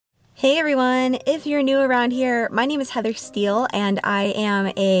Hey everyone! If you're new around here, my name is Heather Steele and I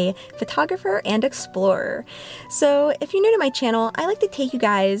am a photographer and explorer. So if you're new to my channel, I like to take you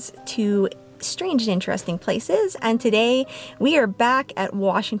guys to strange and interesting places, and today we are back at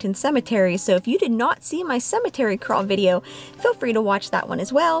Washington Cemetery. So if you did not see my cemetery crawl video, feel free to watch that one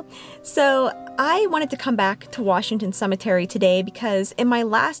as well. So I wanted to come back to Washington Cemetery today because in my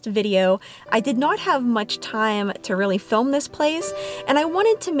last video I did not have much time to really film this place, and I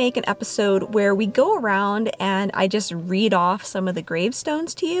wanted to make an episode where we go around and I just read off some of the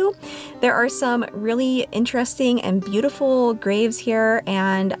gravestones to you. There are some really interesting and beautiful graves here,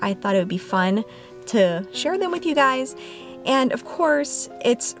 and I thought it would be fun to share them with you guys. And of course,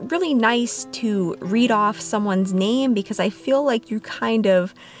 it's really nice to read off someone's name because I feel like you kind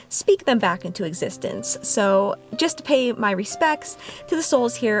of speak them back into existence. So just to pay my respects to the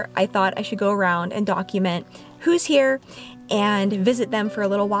souls here, I thought I should go around and document who's here and visit them for a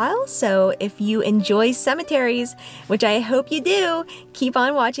little while. So if you enjoy cemeteries, which I hope you do, keep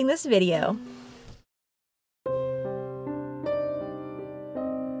on watching this video.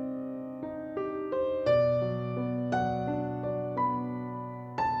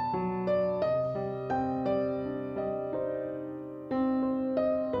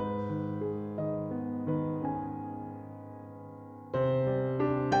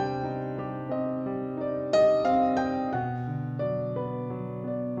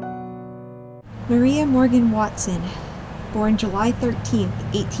 Maria Morgan Watson, born July 13th,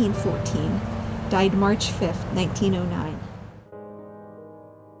 1814, died March 5th, 1909.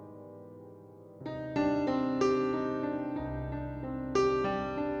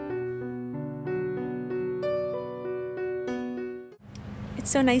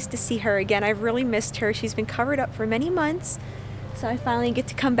 It's so nice to see her again. I've really missed her. She's been covered up for many months, so I finally get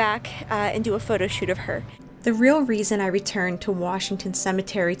to come back and do a photo shoot of her. The real reason I returned to Washington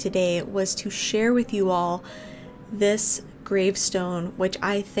Cemetery today was to share with you all this gravestone, which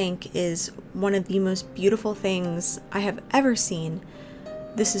I think is one of the most beautiful things I have ever seen.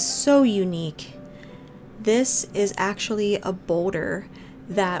 This is so unique. This is actually a boulder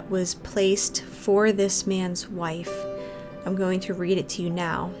that was placed for this man's wife. I'm going to read it to you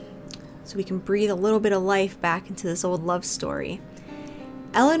now so we can breathe a little bit of life back into this old love story.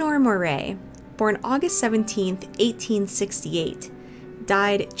 Eleanor Moray, born August 17, 1868,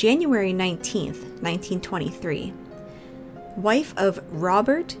 died January 19, 1923. Wife of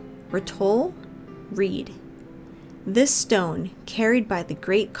Robert Ritol Reed. This stone, carried by the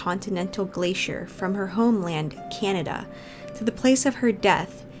Great Continental Glacier from her homeland, Canada, to the place of her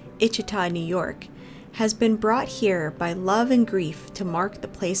death, Ichita, New York, has been brought here by love and grief to mark the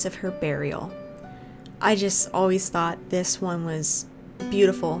place of her burial. I just always thought this one was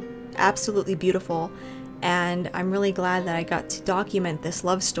beautiful. Absolutely beautiful, and I'm really glad that I got to document this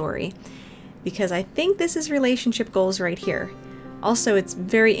love story because I think this is relationship goals right here. Also, it's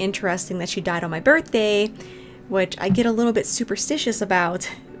very interesting that she died on my birthday, which I get a little bit superstitious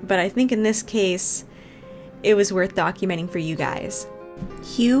about, but I think in this case it was worth documenting for you guys.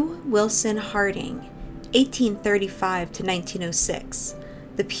 Hugh Wilson Harding, 1835 to 1906.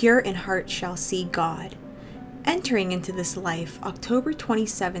 The pure in heart shall see God. Entering into this life October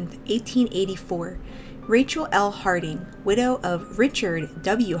 27, 1884, Rachel L. Harding, widow of Richard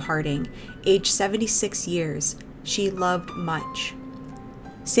W. Harding, age 76 years, she loved much.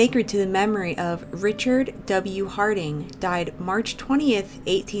 Sacred to the memory of Richard W. Harding, died March 20th,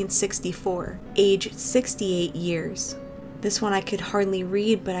 1864, age 68 years. This one I could hardly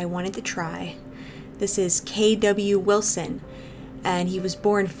read, but I wanted to try. This is K.W. Wilson, and he was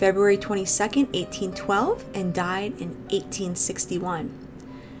born February 22nd, 1812, and died in 1861.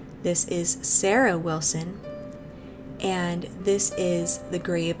 This is Sarah Wilson, and this is the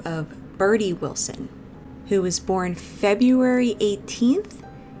grave of Bertie Wilson, who was born February 18th,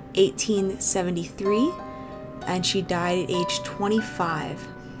 1873, and she died at age 25.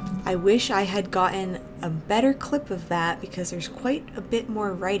 I wish I had gotten a better clip of that because there's quite a bit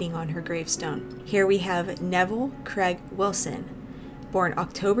more writing on her gravestone. Here we have Neville Craig Wilson, born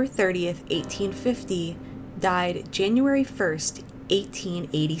October 30th, 1850, died January 1st,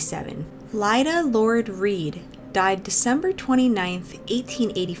 1887. Lida Lord Reed, died December 29th,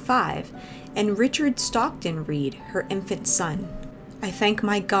 1885, and Richard Stockton Reed, her infant son. I thank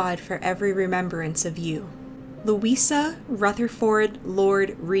my God for every remembrance of you. Louisa Rutherford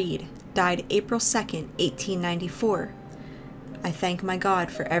Lord Reed, died April 2nd, 1894. I thank my God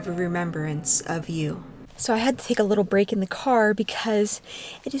for every remembrance of you. So I had to take a little break in the car because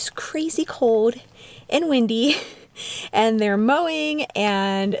it is crazy cold and windy and they're mowing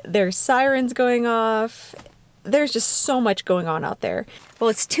and there's sirens going off. There's just so much going on out there. Well,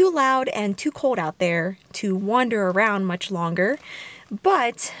 it's too loud and too cold out there to wander around much longer,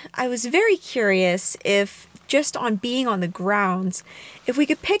 but I was very curious if just on being on the grounds, if we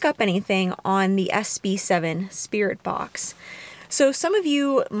could pick up anything on the SB7 Spirit Box. So some of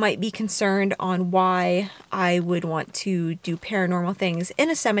you might be concerned on why I would want to do paranormal things in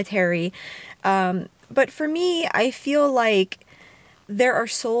a cemetery, but for me, I feel like there are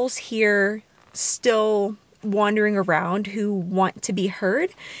souls here still wandering around who want to be heard,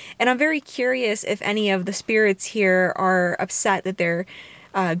 and I'm very curious if any of the spirits here are upset that their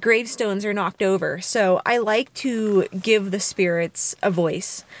gravestones are knocked over. So I like to give the spirits a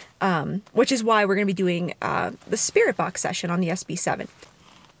voice, which is why we're going to be doing the Spirit Box session on the SB7.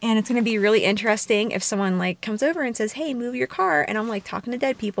 And it's going to be really interesting if someone like comes over and says, "Hey, move your car," and I'm like talking to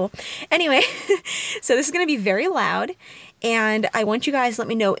dead people. Anyway, so this is going to be very loud, and I want you guys to let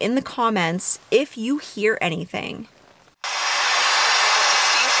me know in the comments if you hear anything.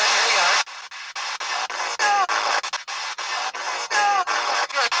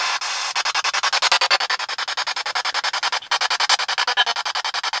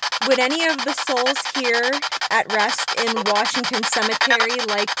 Would any of the souls here at rest in Washington Cemetery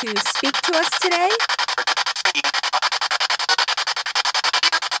like to speak to us today?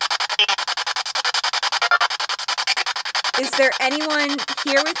 Is there anyone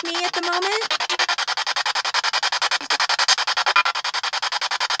here with me at the moment?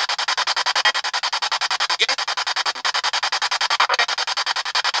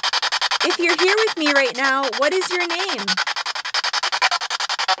 If you're here with me right now, what is your name?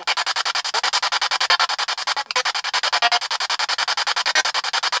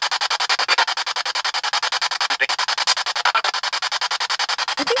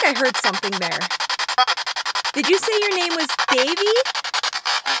 I think I heard something there. Did you say your name was Davy?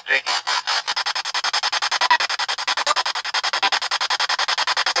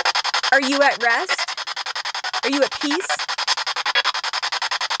 Are you at rest? Are you at peace?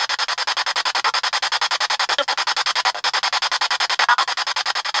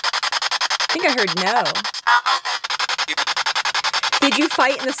 I think I heard no. Did you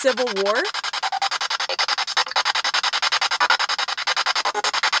fight in the Civil War?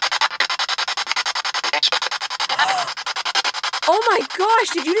 Oh my gosh,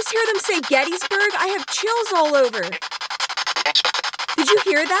 did you just hear them say Gettysburg? I have chills all over. Did you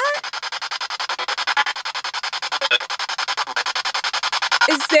hear that?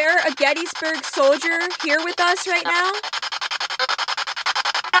 Is there a Gettysburg soldier here with us right now?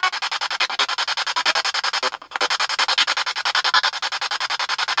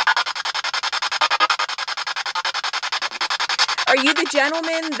 Are you the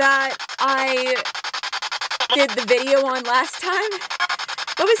gentleman that I did the video on last time?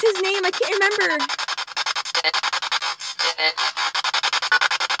 What was his name? I can't remember.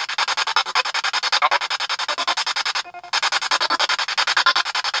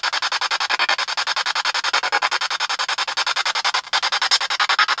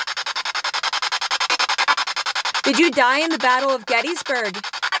 Did you die in the Battle of Gettysburg?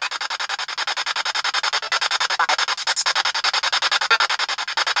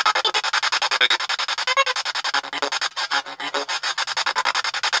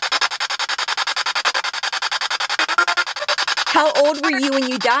 How old were you when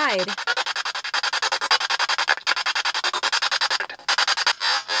you died?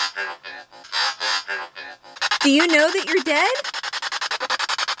 Do you know that you're dead?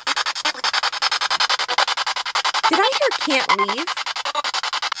 Did I hear can't leave?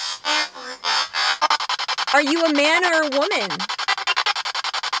 Are you a man or a woman?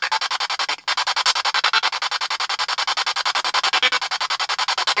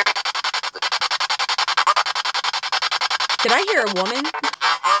 Did I hear a woman?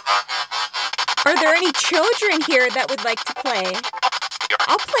 Are there any children here that would like to play?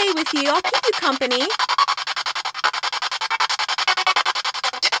 I'll play with you. I'll keep you company.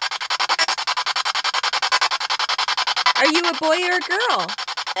 Are you a boy or a girl?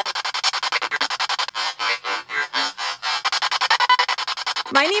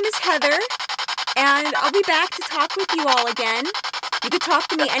 My name is Heather, and I'll be back to talk with you all again. You can talk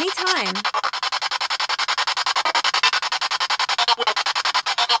to me anytime.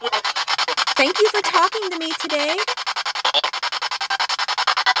 Thank you for talking to me today.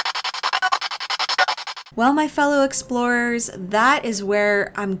 Well, my fellow explorers, that is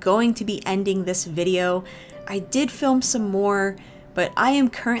where I'm going to be ending this video. I did film some more, but I am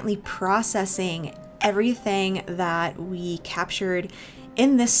currently processing everything that we captured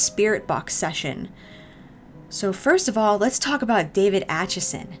in this Spirit Box session. So first of all, let's talk about David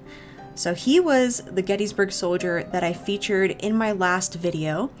Acheson. So he was the Gettysburg soldier that I featured in my last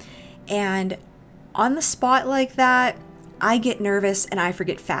video, and on the spot like that, I get nervous and I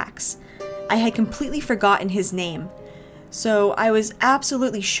forget facts. I had completely forgotten his name, so I was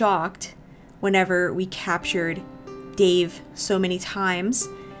absolutely shocked whenever we captured Dave so many times,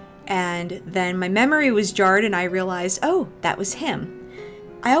 and then my memory was jarred and I realized, oh, that was him.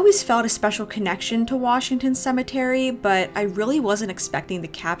 I always felt a special connection to Washington Cemetery, but I really wasn't expecting to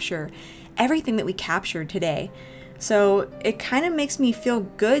capture everything that we captured today. So it kind of makes me feel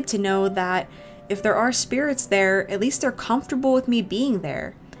good to know that if there are spirits there, at least they're comfortable with me being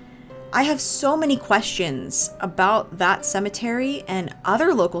there. I have so many questions about that cemetery and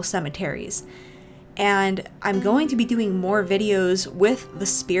other local cemeteries, and I'm going to be doing more videos with the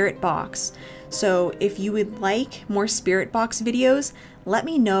Spirit Box. So if you would like more Spirit Box videos, let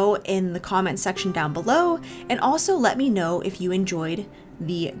me know in the comment section down below, and also let me know if you enjoyed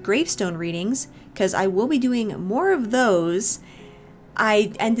the gravestone readings, because I will be doing more of those.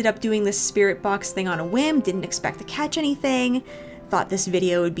 I ended up doing this Spirit Box thing on a whim, didn't expect to catch anything, thought this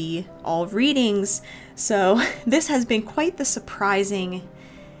video would be all readings, so this has been quite the surprising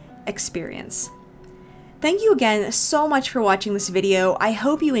experience. Thank you again so much for watching this video. I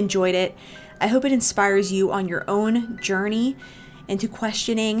hope you enjoyed it. I hope it inspires you on your own journey into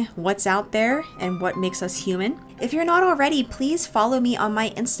questioning what's out there and what makes us human. If you're not already, please follow me on my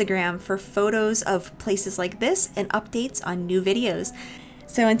Instagram for photos of places like this and updates on new videos.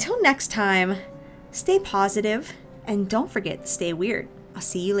 So until next time, stay positive and don't forget to stay weird. I'll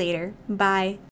see you later. Bye.